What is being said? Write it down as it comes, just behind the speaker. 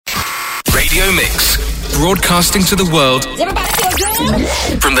Radio Mix, broadcasting to the world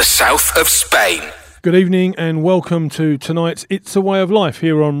from the south of Spain. Good evening and welcome to tonight's It's a Way of Life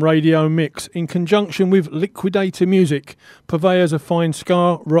here on Radio Mix in conjunction with Liquidator Music, purveyors of fine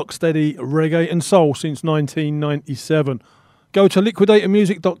ska, rocksteady, reggae and soul since 1997. Go to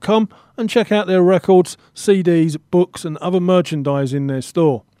liquidatormusic.com and check out their records, CDs, books and other merchandise in their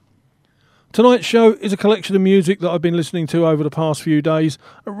store. Tonight's show is a collection of music that I've been listening to over the past few days,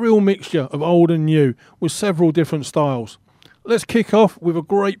 a real mixture of old and new with several different styles. Let's kick off with a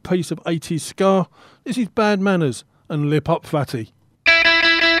great piece of 80s ska. This is Bad Manners and Lip Up Fatty.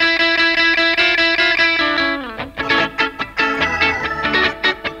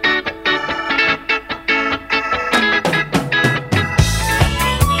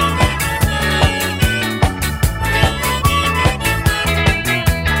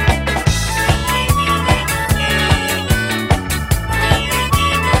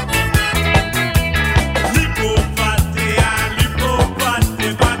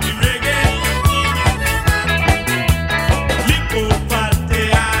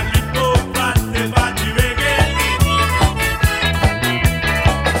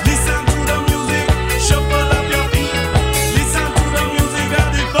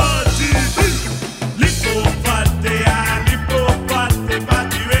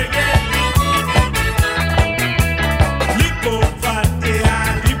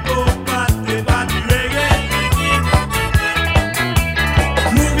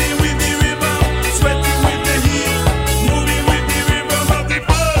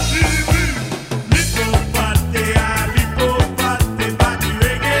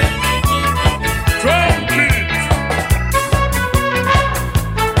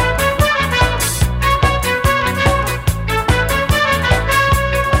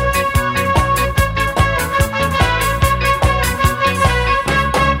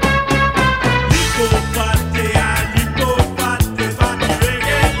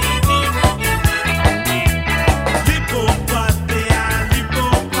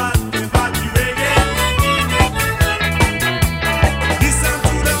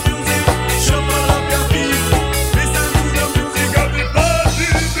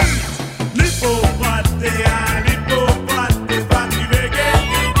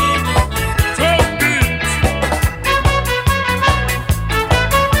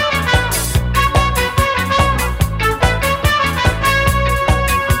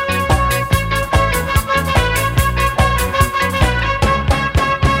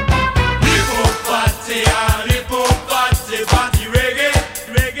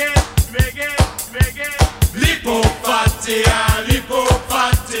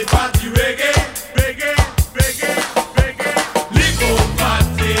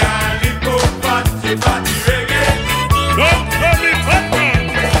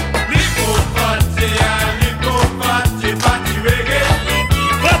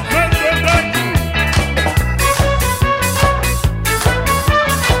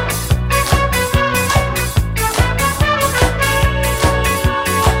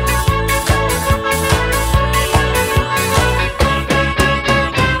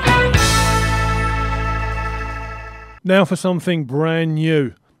 Now for something brand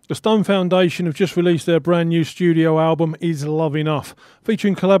new. The Stone Foundation have just released their brand new studio album, Is Love Enough,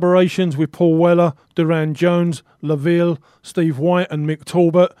 featuring collaborations with Paul Weller, Duran Jones, LaVille, Steve White and Mick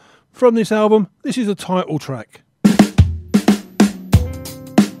Talbot. From this album, this is the title track.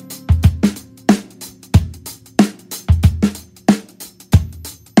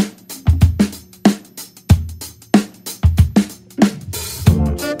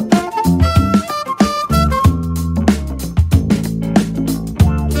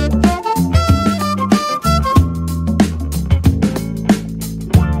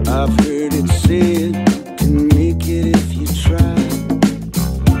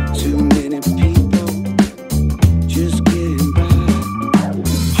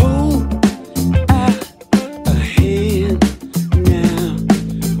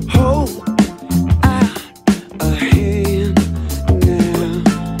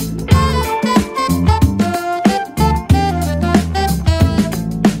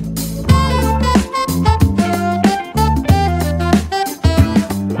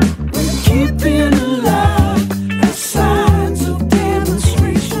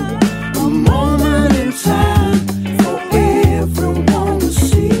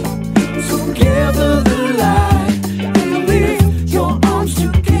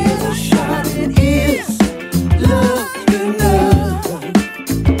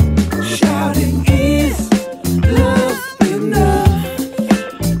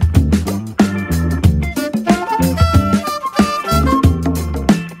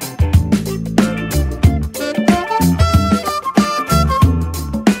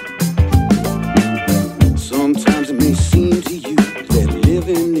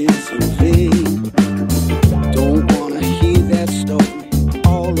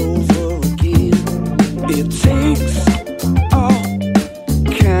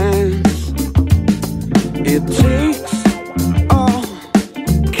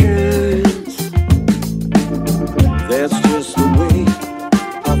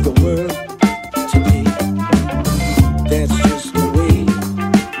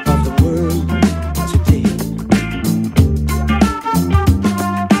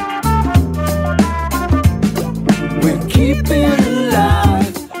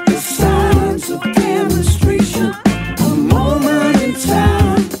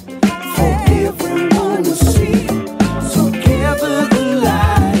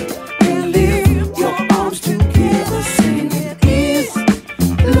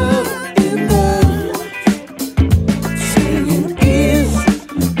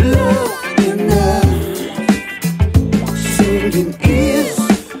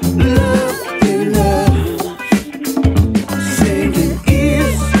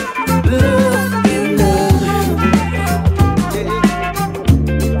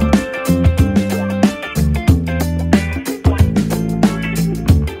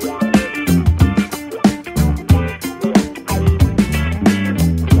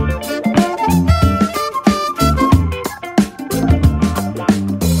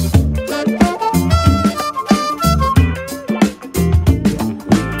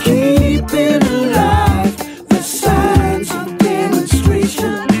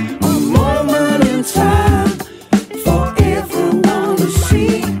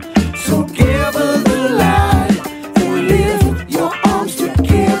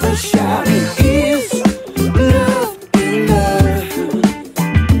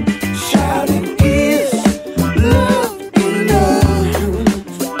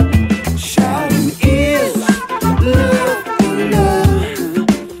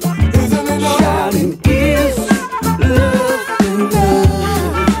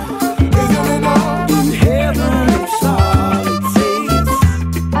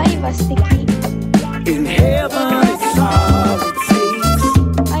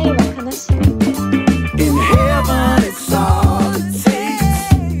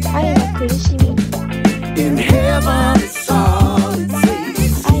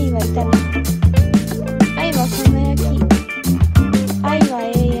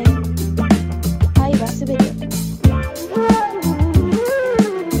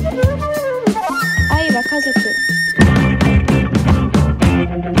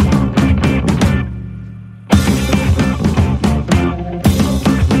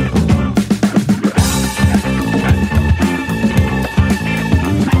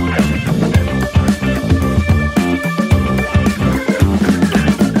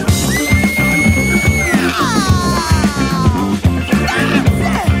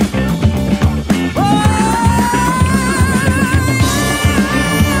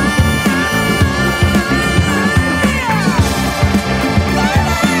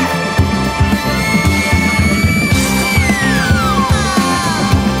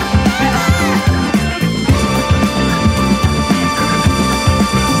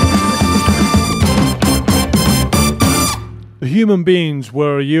 Human Beings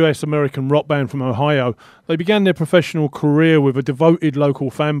were a US-American rock band from Ohio. They began their professional career with a devoted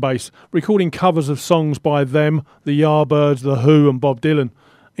local fan base, recording covers of songs by them, the Yardbirds, The Who and Bob Dylan.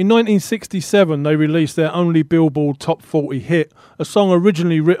 In 1967, they released their only Billboard Top 40 hit, a song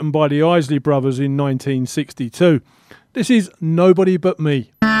originally written by the Isley Brothers in 1962. This is Nobody But Me.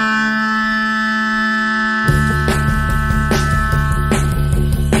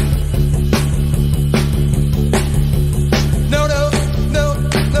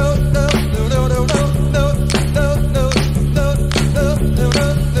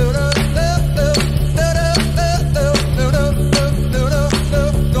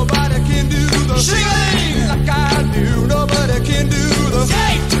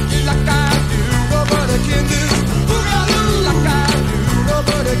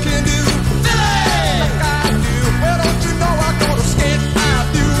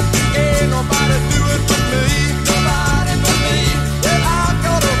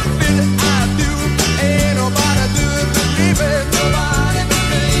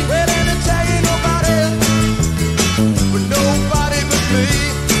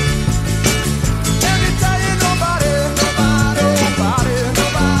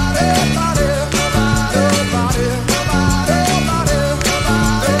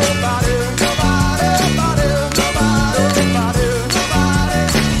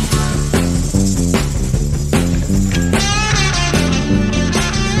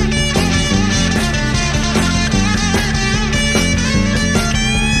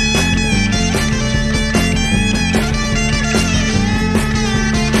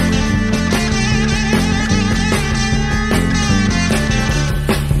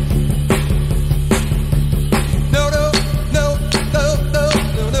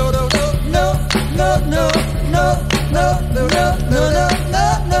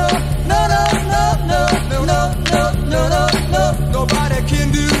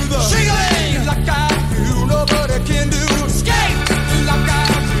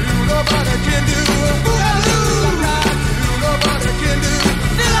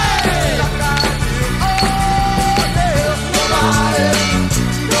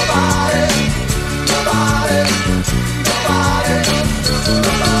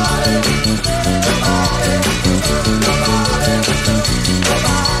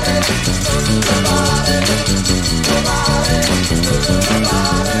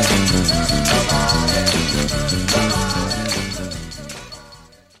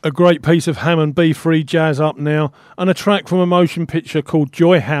 A great piece of Hammond B3 jazz up now, and a track from a motion picture called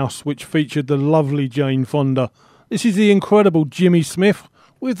Joy House, which featured the lovely Jane Fonda. This is the incredible Jimmy Smith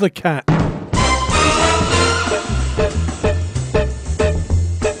with The Cat.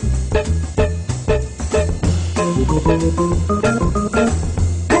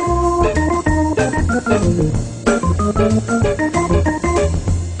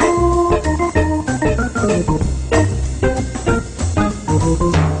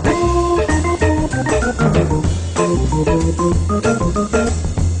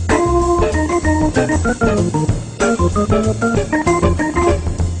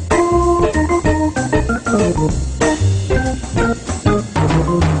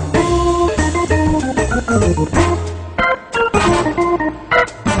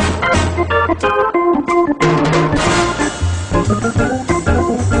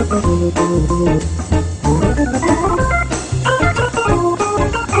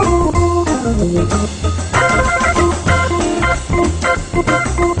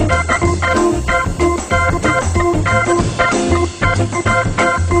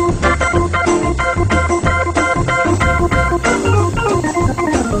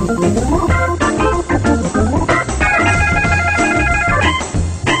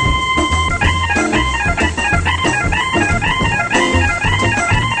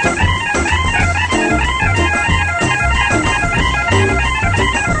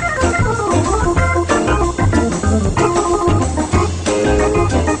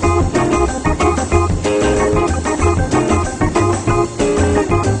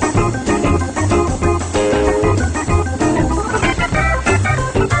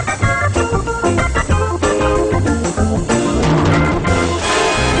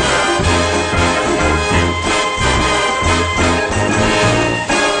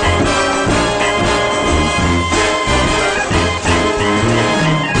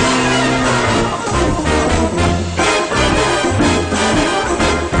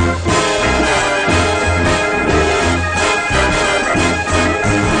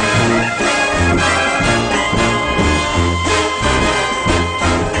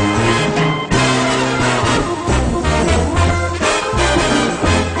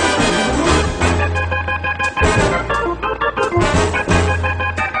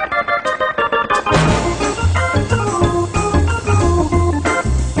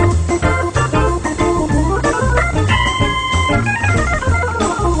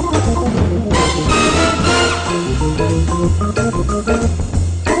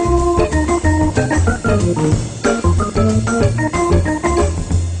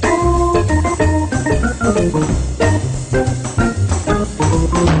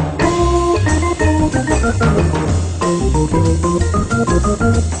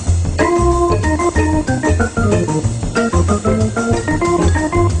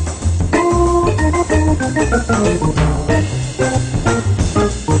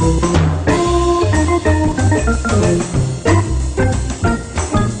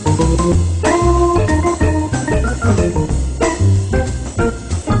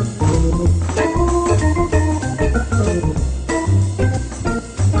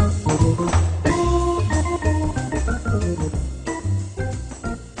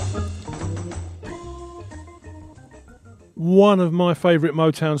 One of my favourite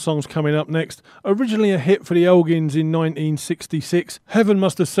Motown songs coming up next. Originally a hit for the Elgins in 1966, Heaven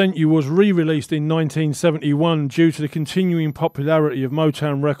Must Have Sent You was re-released in 1971 due to the continuing popularity of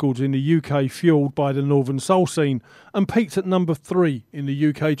Motown records in the UK, fuelled by the Northern Soul scene, and peaked at number 3 in the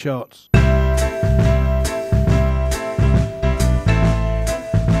UK charts.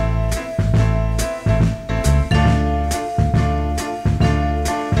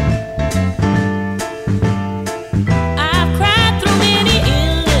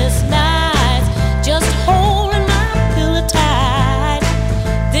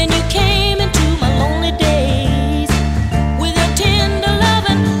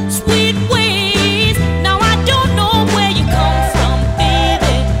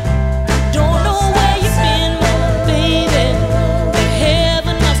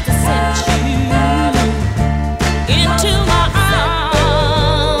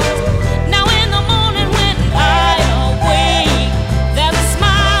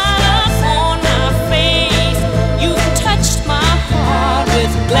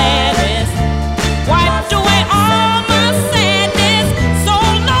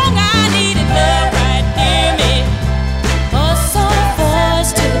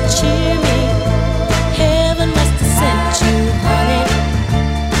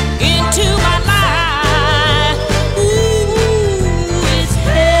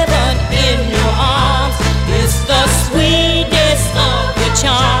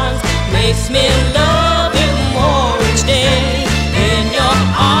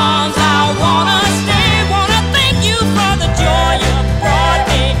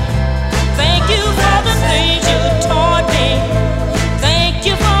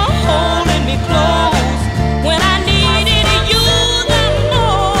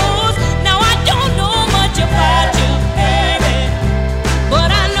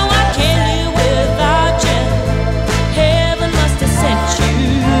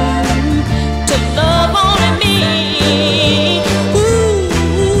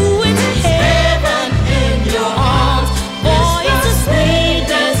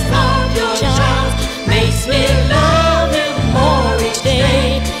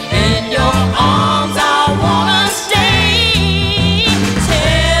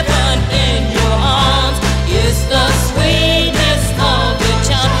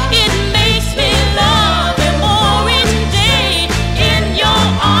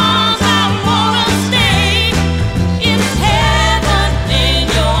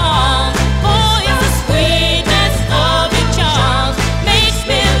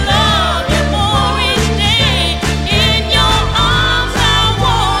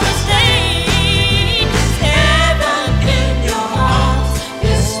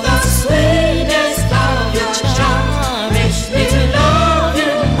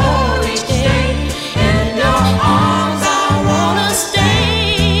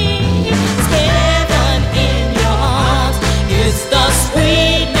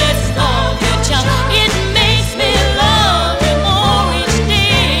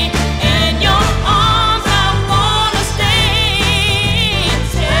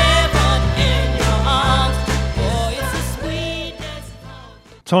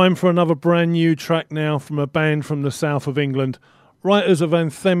 Time for another brand new track now from a band from the south of England. Writers of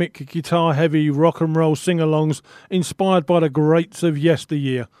anthemic guitar-heavy rock and roll sing-alongs inspired by the greats of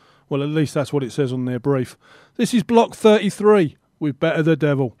yesteryear. Well, at least that's what it says on their brief. This is Block 33 with Better the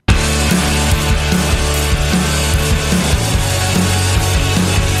Devil.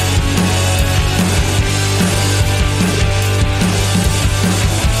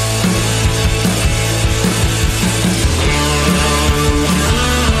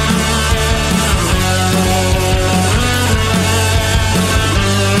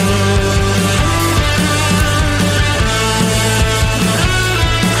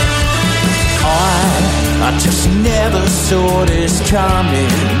 I just never saw this coming.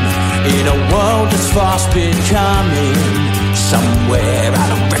 In a world that's fast becoming somewhere I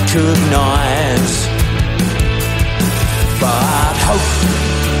don't recognize. But hope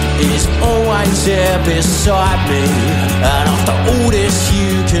is always there beside me, and after all this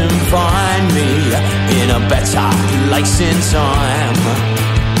you can find me in a better place in time.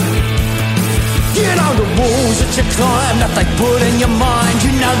 You know the walls that you climb, that they put in your mind.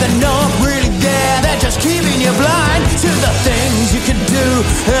 You know they're not really there, they're just keeping you blind to the things you can do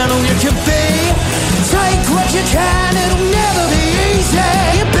and all you can be. Take what you can, it'll never be easy.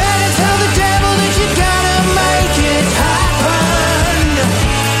 You better tell the devil that you're gonna make it happen.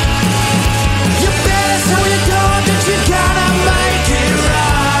 You better tell your God that you're gonna make it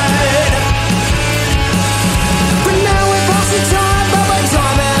right. But now we've lost the time, but when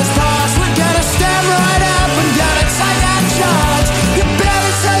time has passed, we're gonna stand right up and gonna take our chance.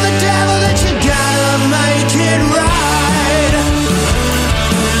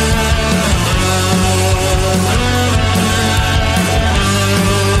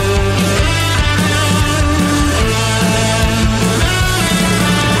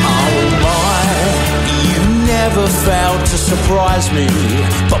 surprise me,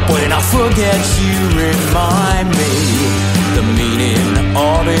 but when I forget you remind me the meaning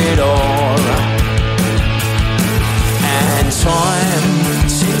of it all. And time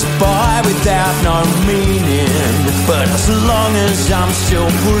ticks by without no meaning, but as long as I'm still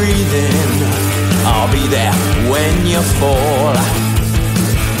breathing, I'll be there when you fall.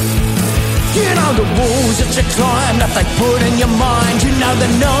 You know the walls that you climb, that they put in your mind. You know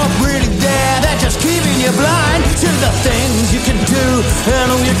they're not really there, they're just keeping you blind to the things you can do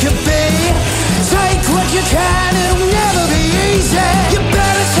and who you can be. Take what you can, it'll never be easy. You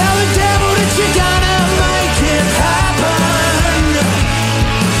better tell the devil that you're gonna make it happen.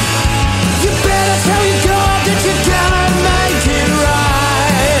 You better tell your God that you're gonna make it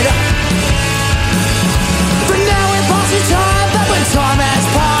right. But now we're passing time, but when time has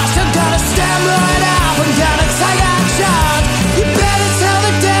passed, I'm gonna stand right up, I'm gonna take a chance. You better tell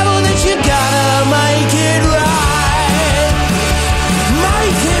the devil that you're gonna make it right.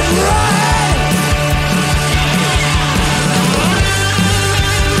 Make it right.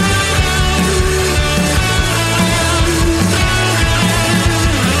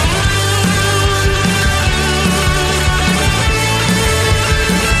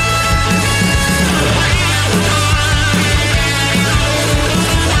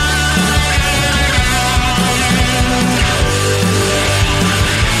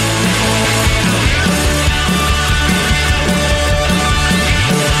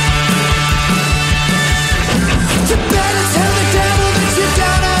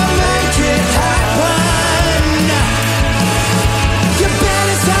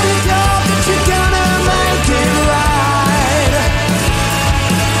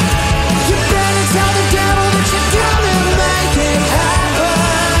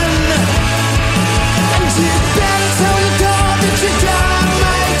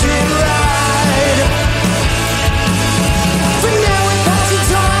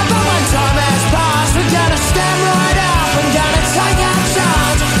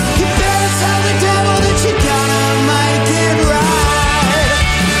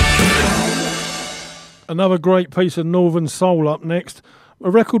 Another great piece of Northern Soul up next.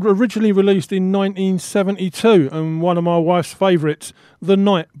 A record originally released in 1972 and one of my wife's favourites, The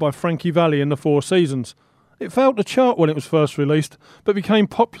Night by Frankie Valli and the Four Seasons. It failed to chart when it was first released, but became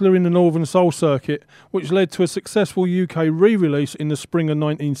popular in the Northern Soul circuit, which led to a successful UK re-release in the spring of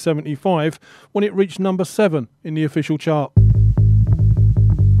 1975 when it reached number 7 in the official chart.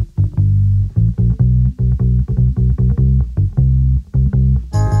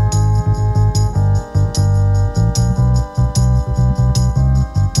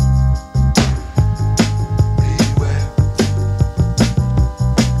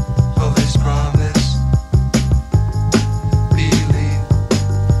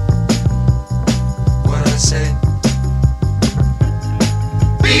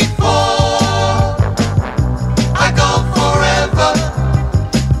 Before I go forever.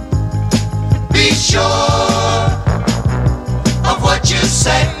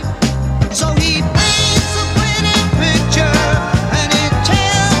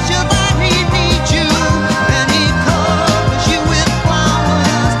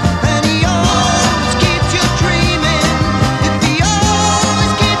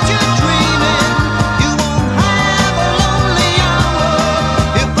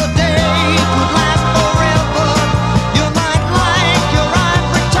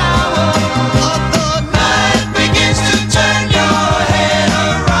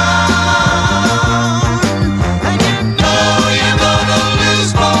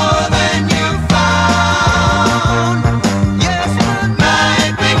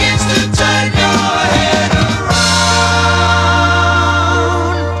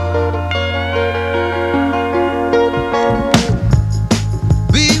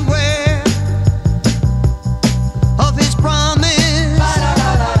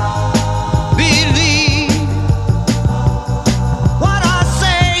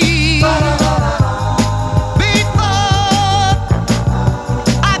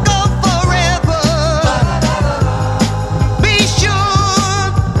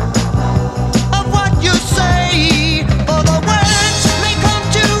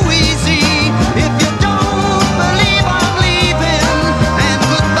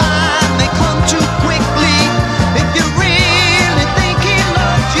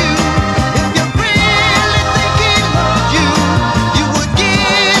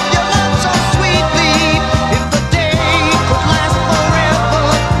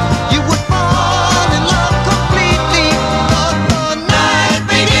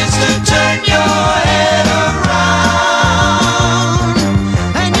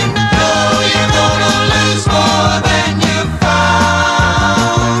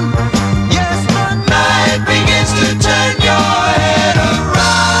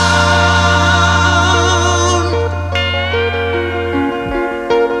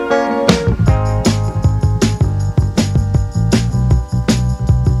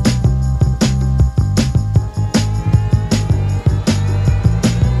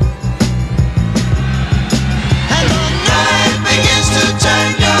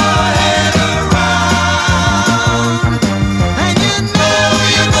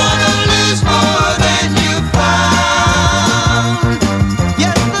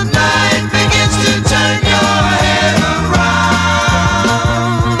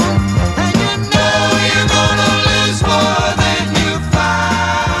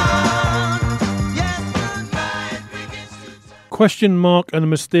 Question Mark and the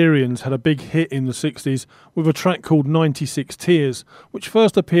Mysterians had a big hit in the 60s with a track called 96 Tears, which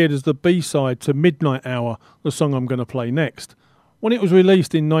first appeared as the B-side to Midnight Hour, the song I'm going to play next. When it was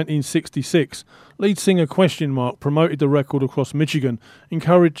released in 1966, lead singer Question Mark promoted the record across Michigan,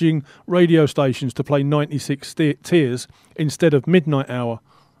 encouraging radio stations to play 96 Tears instead of Midnight Hour.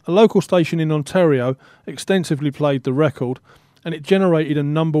 A local station in Ontario extensively played the record, and it generated a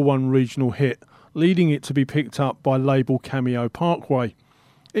 #1 regional hit, leading it to be picked up by label Cameo Parkway.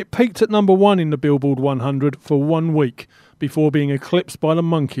 It peaked at #1 in the Billboard 100 for 1 week, before being eclipsed by the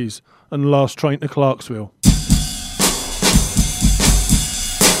Monkees and Last Train to Clarksville.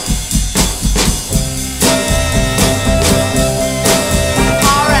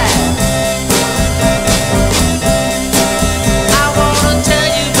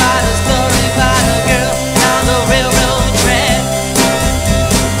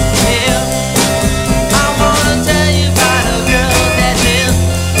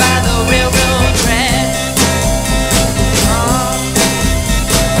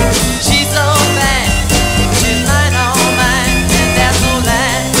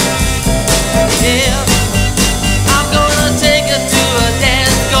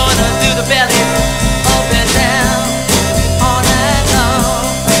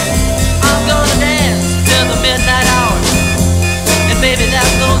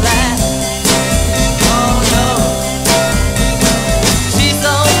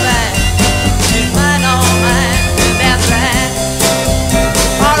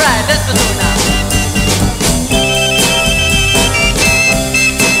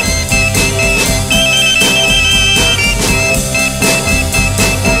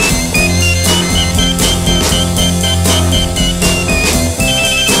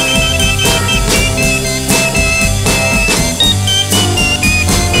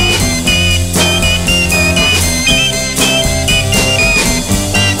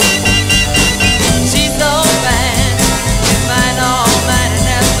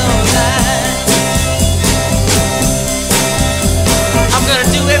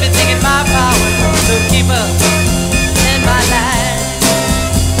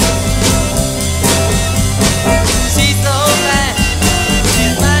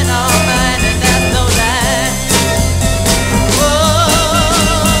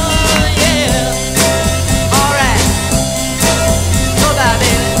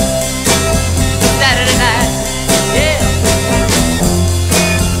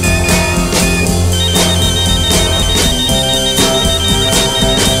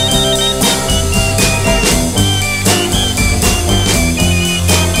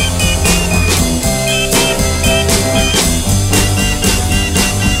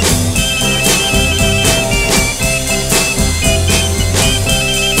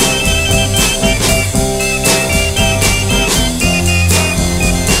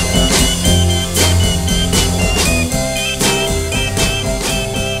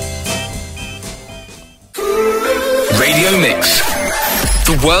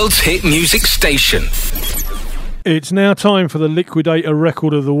 World's hit music station. It's now time for the Liquidator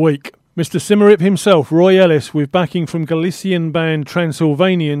record of the week. Mr. Symarip himself, Roy Ellis, with backing from Galician band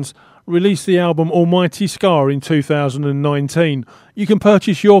Transylvanians, released the album Almighty Scar in 2019. You can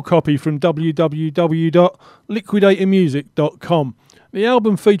purchase your copy from www.liquidatormusic.com. The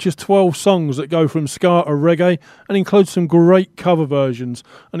album features 12 songs that go from ska to reggae and includes some great cover versions,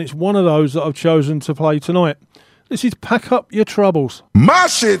 and it's one of those that I've chosen to play tonight. This is Pack Up Your Troubles.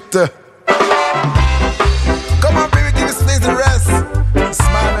 Mash it! Come on, baby, give this place the rest.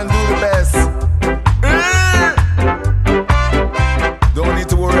 Smile and do the best. Don't need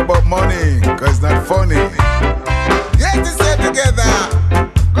to worry about money, cause it's not funny. Get yourself together.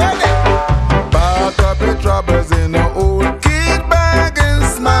 Go ahead. Pack up your troubles in an old kid bag and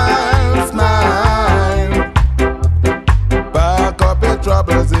smile, smile. Pack up your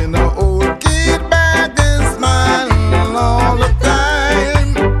troubles in an old kid bag and smile. All the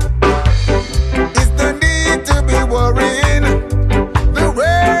time, it's the need to be worrying. The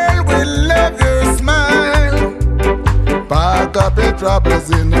world will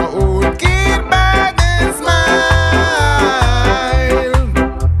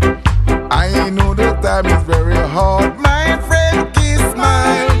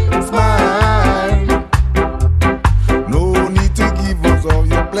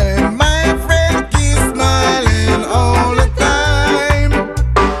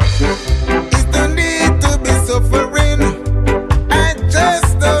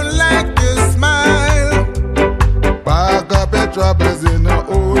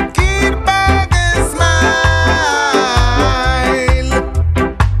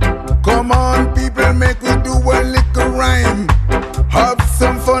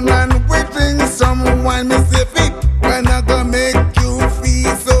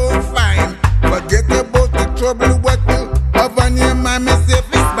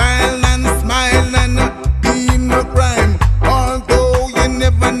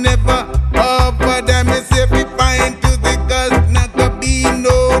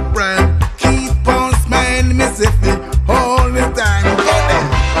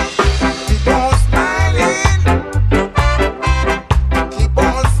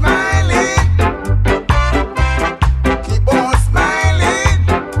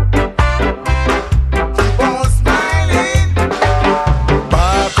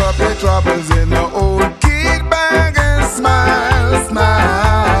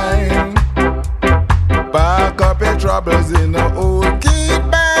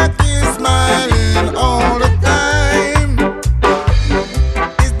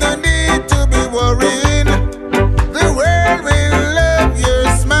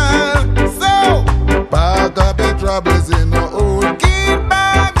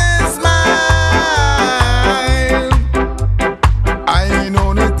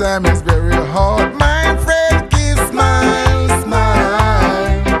time is very hard. My friend, keep smile,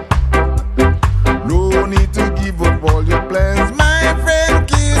 smile. No need to give up all your plans. My friend,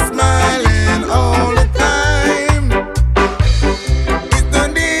 keep smiling all the time. It's no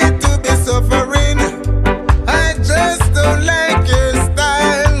need to be suffering. I just don't like your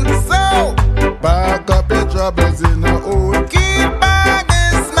style. So back up your troubles in a hole. Keep back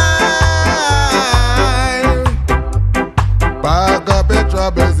and smile. Back up your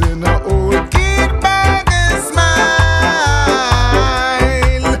troubles in a hole. Keep back and smile.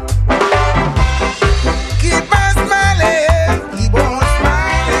 Keep on smiling. Keep on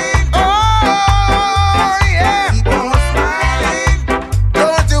smiling. Oh yeah. Keep on smiling.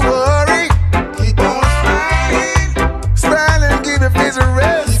 Don't you worry. Keep on smiling. Smile and give your face a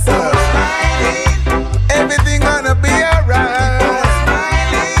rest. Keep on smiling. Everything gonna be alright. Keep on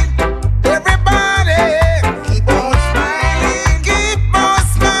smiling. Everybody. Keep on smiling. Keep on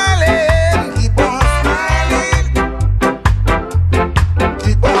smiling. Keep on smiling.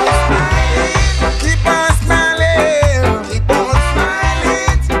 Keep on smiling. Keep on smiling. Keep on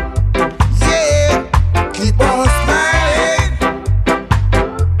smiling. Yeah. Keep on smiling.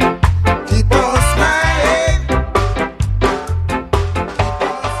 Keep on smiling.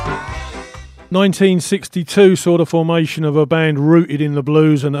 1962 saw the formation of a band rooted in the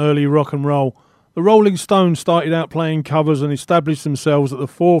blues and early rock and roll. The Rolling Stones started out playing covers and established themselves at the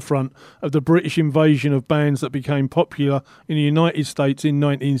forefront of the British invasion of bands that became popular in the United States in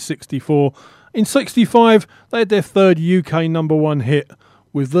 1964. In 65, they had their third UK number one hit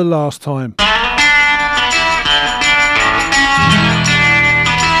with The Last Time.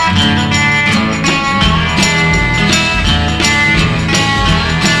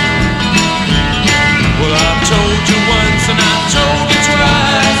 Well, I've told you once and I've told you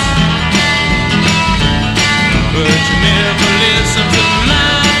twice, but you never listen to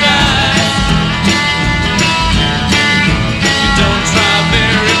my advice. You don't try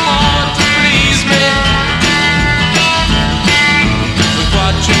very hard to please me with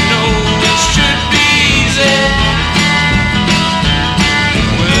what you know is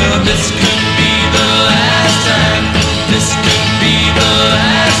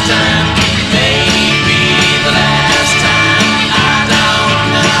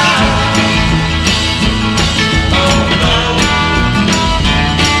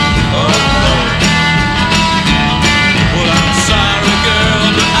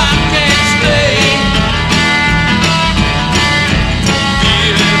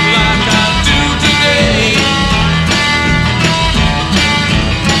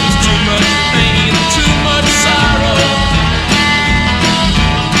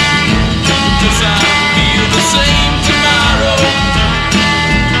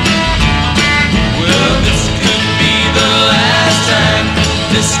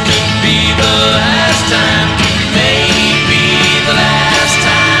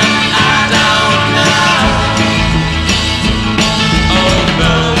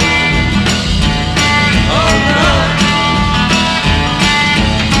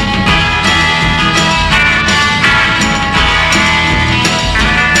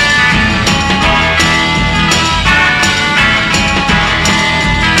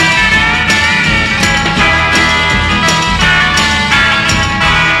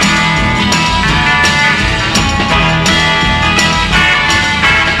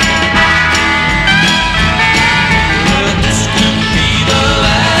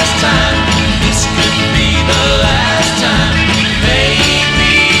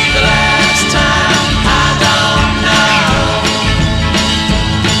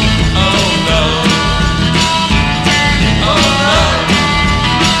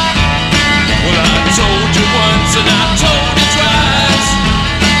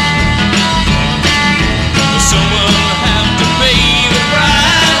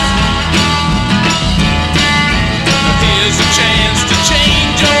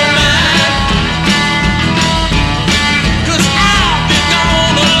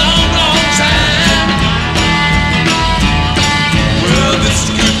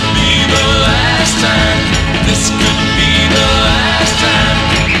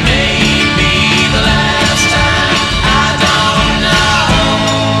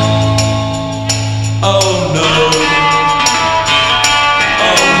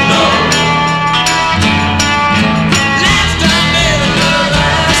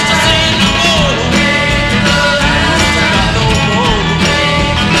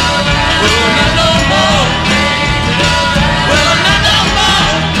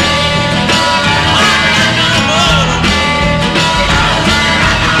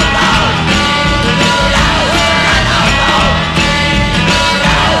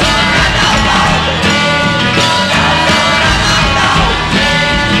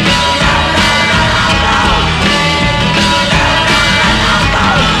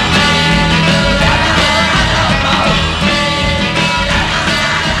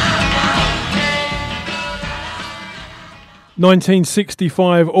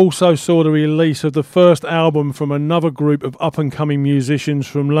 1965 also saw the release of the first album from another group of up-and-coming musicians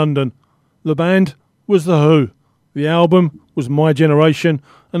from London. The band was The Who. The album was My Generation,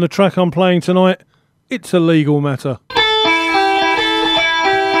 and the track I'm playing tonight, It's a Legal Matter.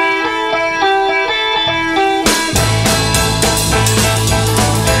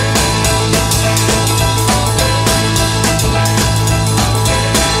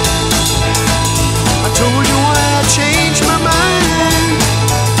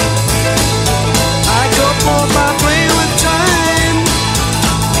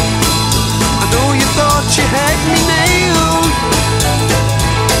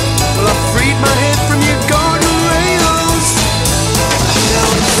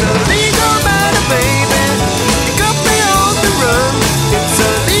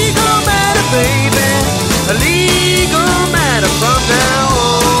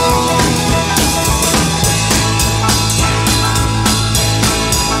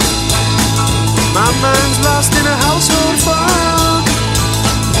 Lost in a household fog,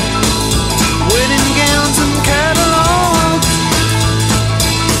 wedding gowns and catalogs,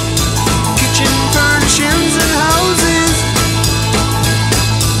 kitchen furnishings and houses,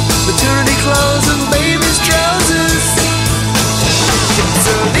 maternity clothes and baby's trousers. It's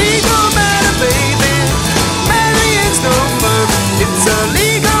a legal matter, baby. Marrying's no fun. It's a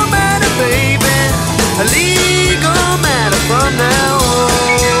legal matter, baby. A legal matter from now on.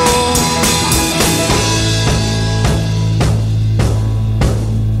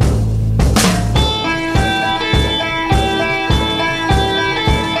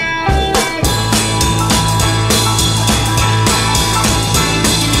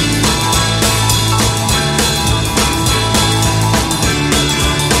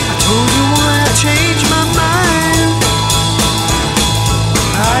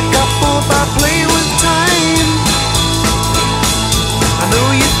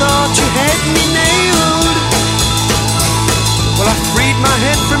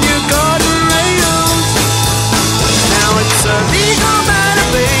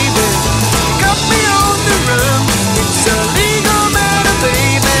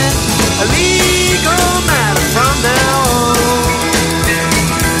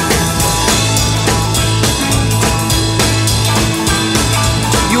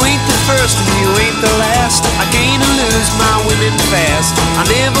 Fast. I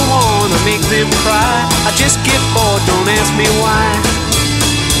never wanna make them cry. I just get bored, don't ask me why.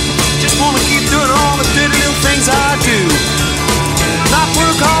 Just wanna keep doing all the dirty little things I do. Not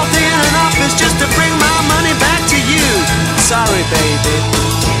work all day in an office just to bring my money back to you. Sorry, baby.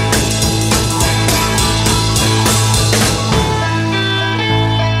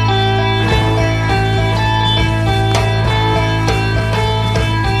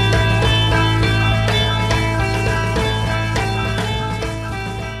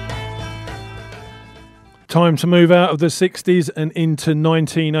 Time to move out of the 60s and into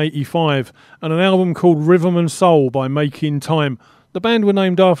 1985 and an album called Rhythm and Soul by Making Time. The band were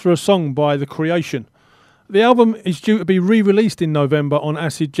named after a song by The Creation. The album is due to be re-released in November on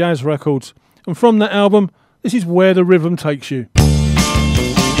Acid Jazz Records. And from that album, this is Where the Rhythm Takes You.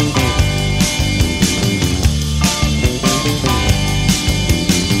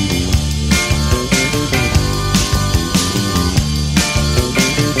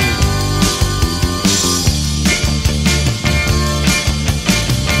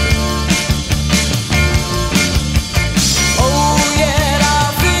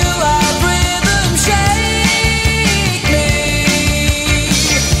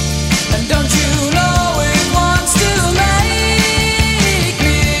 Don't you know it wants to make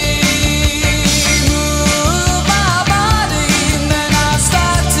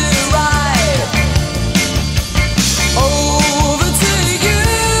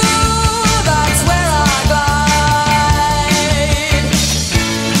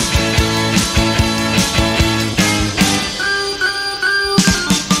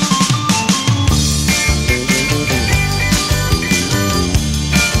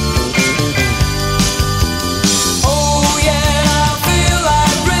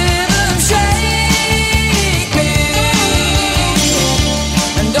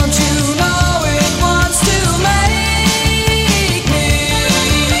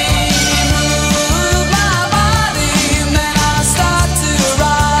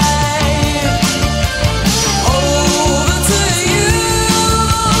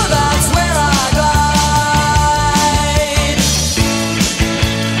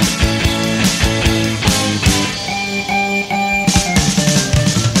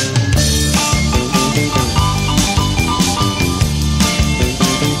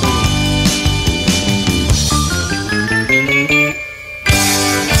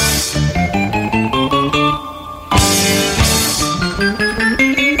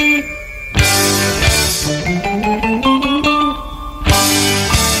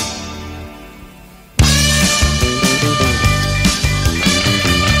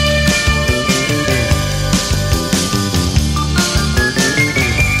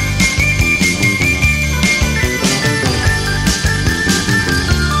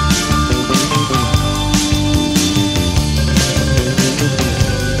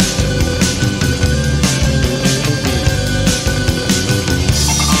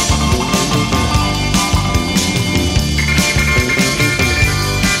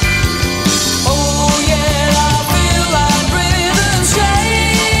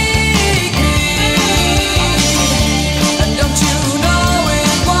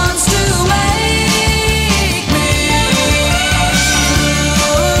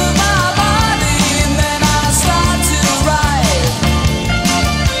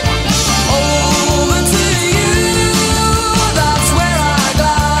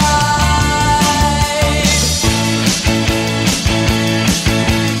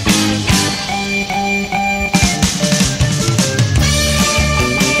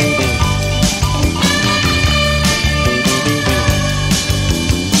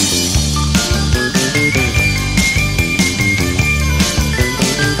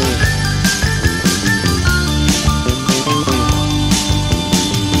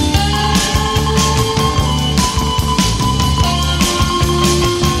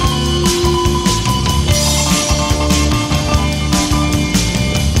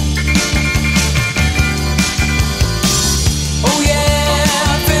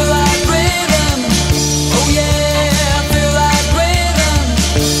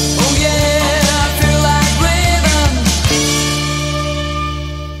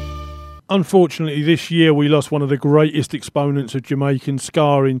Unfortunately, this year we lost one of the greatest exponents of Jamaican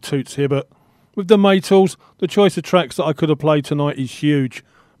ska in Toots Hibbert. With the Maytals, the choice of tracks that I could have played tonight is huge,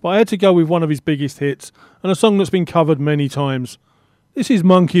 but I had to go with one of his biggest hits and a song that's been covered many times. This is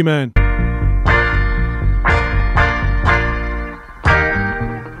Monkey Man.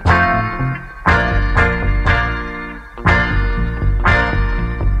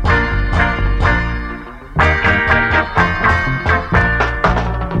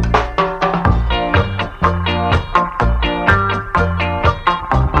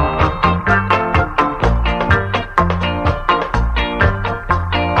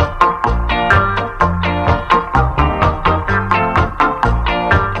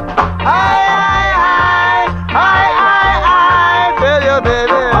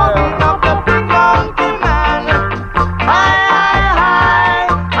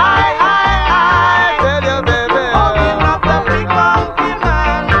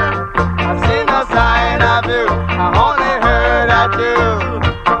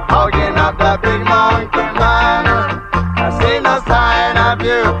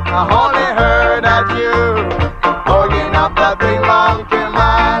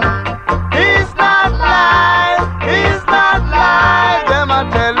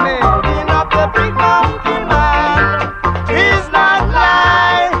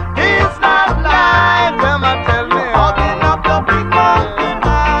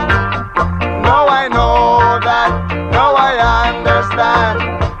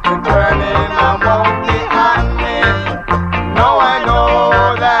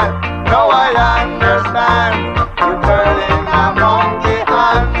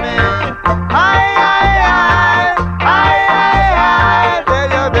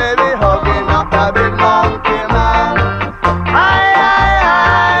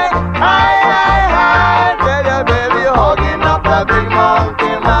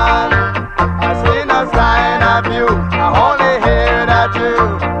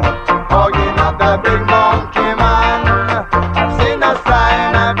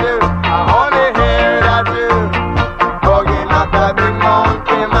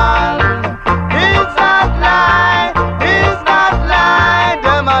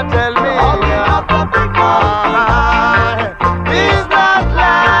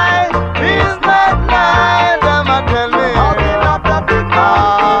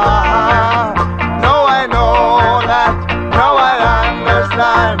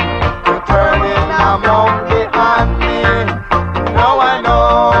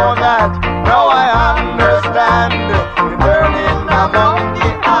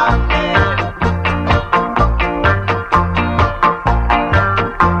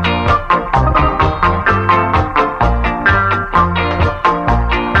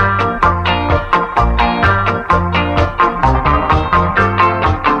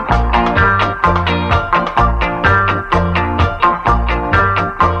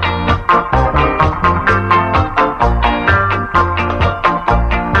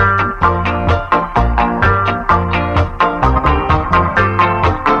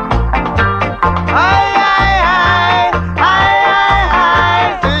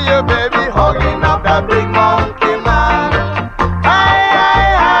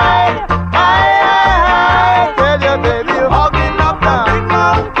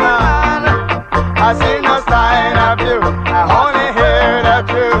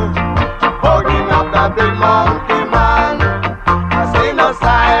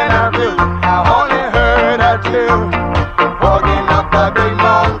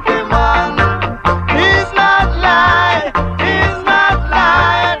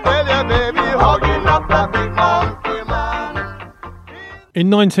 In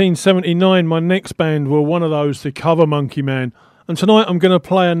 1979, my next band were one of those to cover Monkey Man, and tonight I'm going to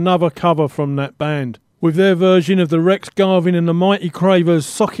play another cover from that band. With their version of the Rex Garvin and the Mighty Cravers'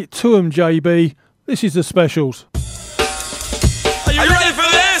 Sock It To 'Em, JB, this is the Specials. Are you ready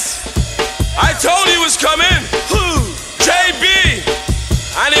for this? I told you it was coming. JB,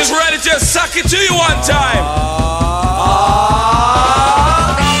 and he's ready to suck it to you one time.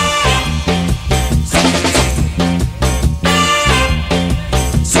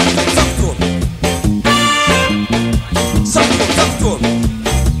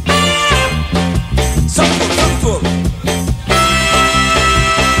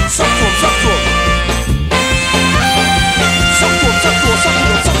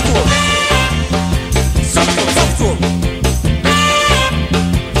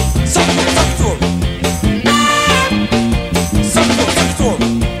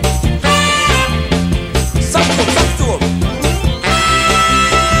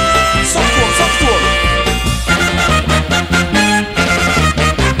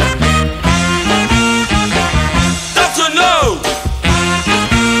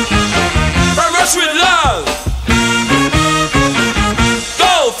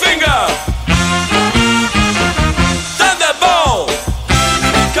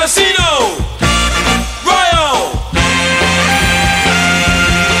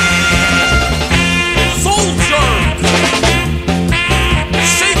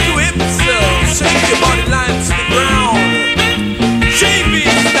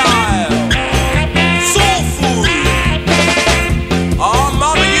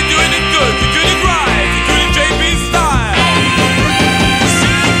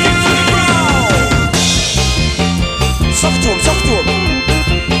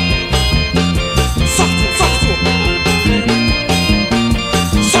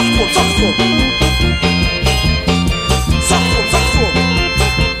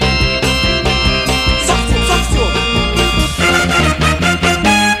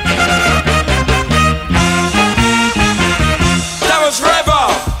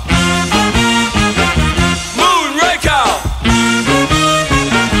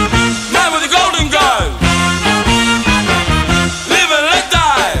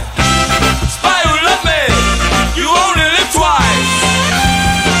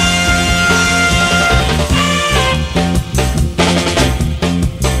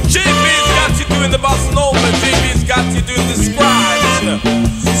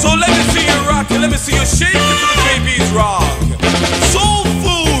 So let me see you rock and let me see you shake it to the JB's rock. Soul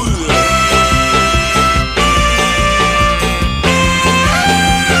food.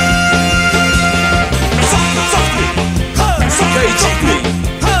 KGB,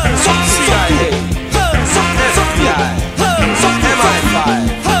 CIA, FBI, MI5,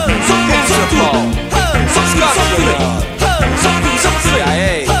 Interpol, Scotland Yard,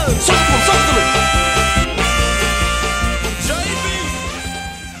 CIA.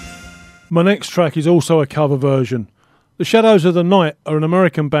 My next track is also a cover version. The Shadows of the Night are an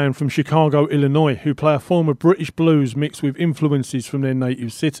American band from Chicago, Illinois, who play a form of British blues mixed with influences from their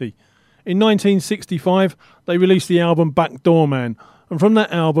native city. In 1965, they released the album Backdoor Man, and from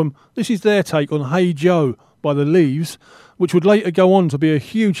that album, this is their take on Hey Joe by The Leaves, which would later go on to be a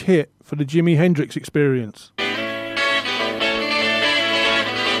huge hit for the Jimi Hendrix Experience.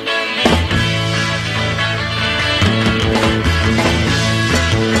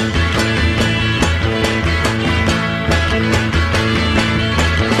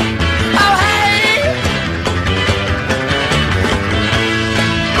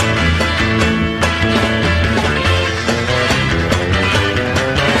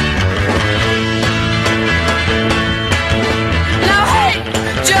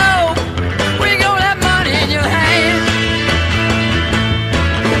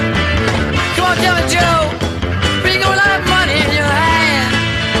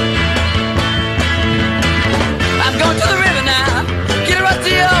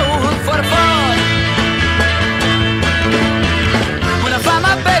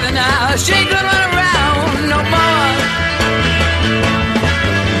 She ain't gonna run around no more.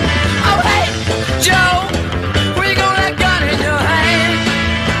 Oh hey, Joe, where you gonna that gun in your hand?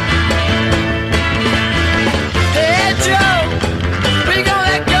 Hey Joe, where you gonna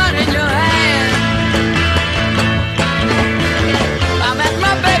that gun in your hand? I'm at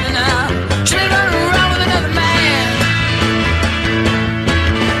my baby now. She been running around with another man.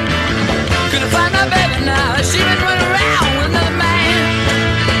 Couldn't find my baby now. She been running around with another man.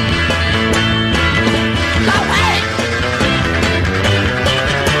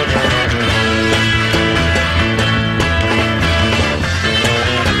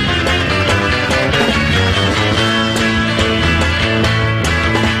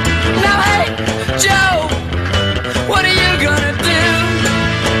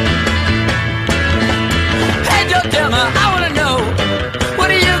 I wanna know, what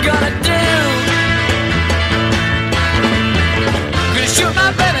are you gonna do? Gonna shoot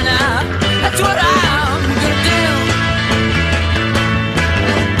my baby now, that's what I'm gonna do.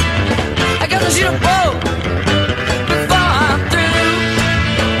 I gotta shoot a bow before I'm through.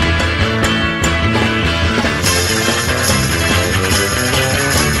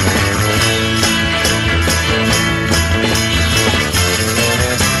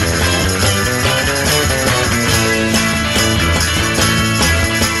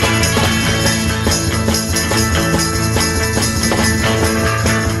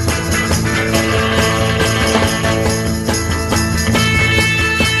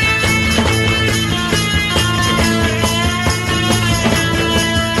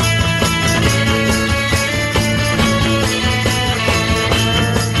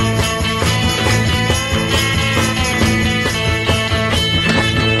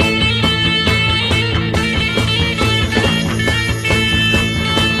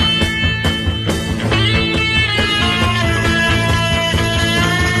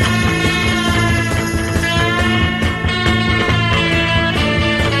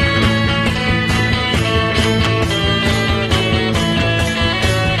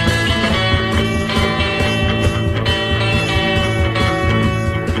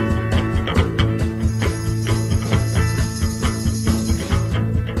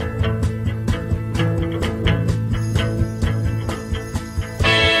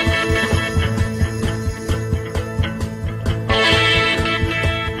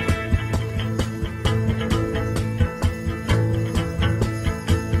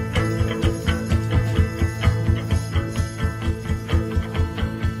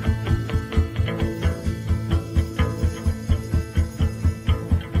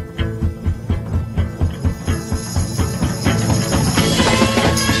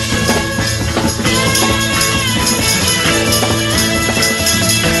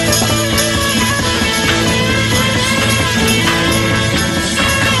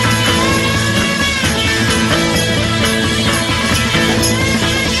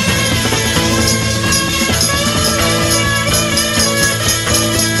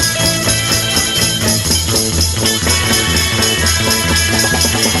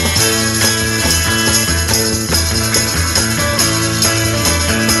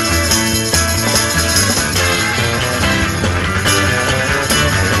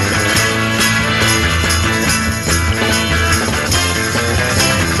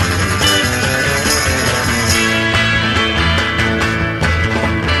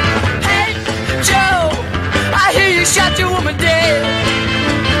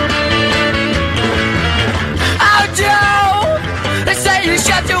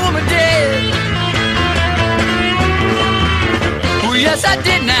 shot your woman dead. Oh, yes, I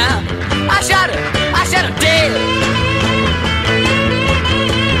did now. I shot her dead.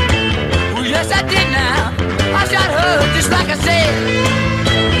 Oh, yes, I did now. I shot her just like I said.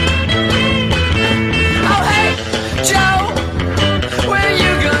 Oh, hey, Joe, where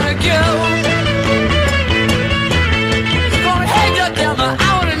you gonna go? Gonna hang up down my,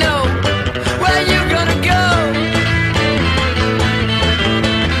 I wanna know where you gonna go.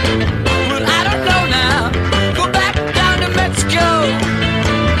 Well, I don't know now. Go back down to Mexico.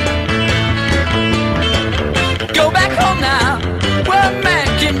 Go back home now, where a man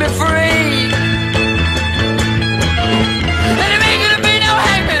can be free. And it ain't gonna be no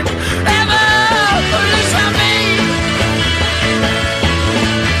hangman ever, at least for me.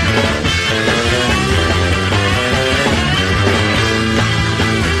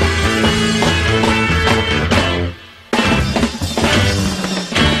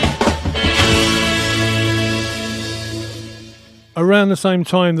 Around the same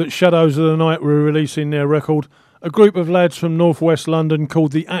time that Shadows of the Night were releasing their record, a group of lads from northwest London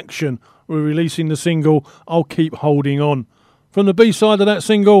called The Action were releasing the single I'll Keep Holding On. From the B-side of that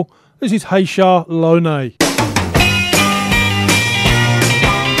single, this is Heysha Lone. I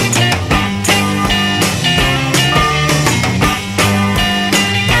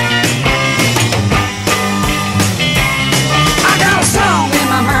got a song in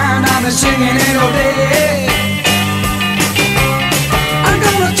my mind, I've been singing it all day. I'm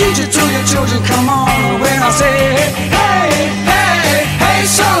gonna teach it to your children, come on. When I say, hey, hey, hey,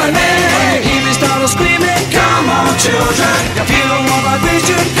 Solomon, when you hear me start screaming, come on, children. You feel the warm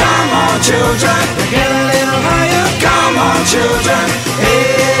vibration, come on, children. You get a little higher, come on, children.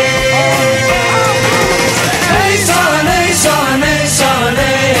 Hey, hey, Solomon, hey, Solomon, hey,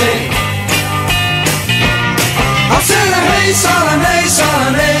 Solomon. I'm saying, hey, Solomon, hey,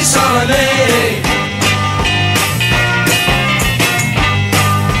 Solomon, hey, Solomon.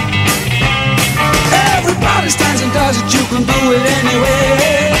 Everybody stands and does it, you can do it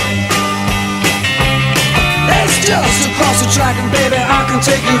anyway. It's just across the track and baby, I can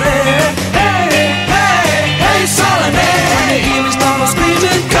take you there. Hey, hey, hey, Solomon. When you hear me start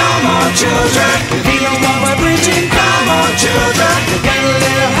screaming, come on, children. You feel the warm vibration, come on, children. You get a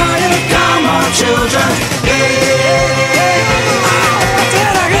little higher, come on, children. Hey, I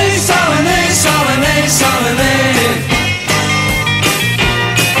said, hey, Solomon, hey, Solomon, hey, Solomon.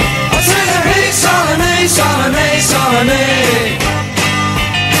 I said, hey, Solomon, hey, Solomon, hey, Solomon.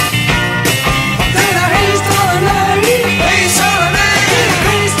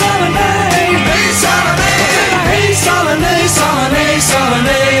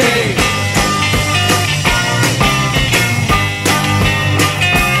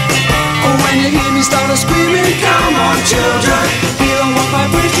 Start screaming, come on, children. Feel the warm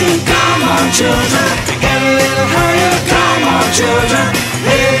vibration, come on, children. Get a little higher, come on, children.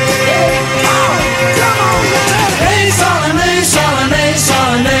 Hey, hey, oh, come on, man. Hey, Solomon, hey, Solomon, hey,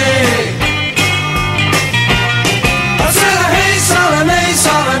 Solomon. I said, hey, Solomon, hey,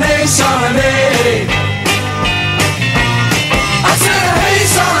 Solomon, hey, Solomon. I said, hey,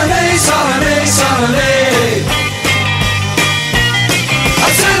 Solomon, hey, Solomon, hey, Solomon. I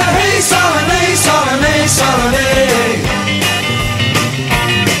said, hey, Solomon, hey, Solomon, hey, Solomon.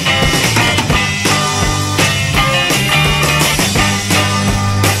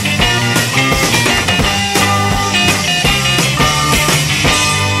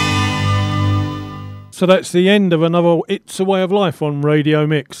 So that's the end of another It's a Way of Life on Radio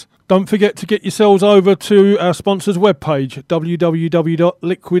Mix. Don't forget to get yourselves over to our sponsor's webpage,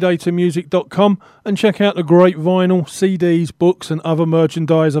 www.liquidatormusic.com, and check out the great vinyl, CDs, books and other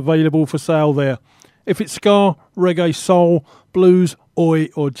merchandise available for sale there. If it's ska, reggae, soul, blues, oi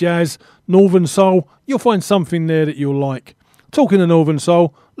or jazz, northern soul, you'll find something there that you'll like. Talking of northern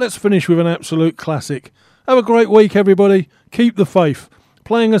soul, let's finish with an absolute classic. Have a great week, everybody. Keep the faith.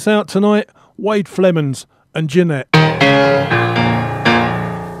 Playing us out tonight, Wade Flemons and Jeanette.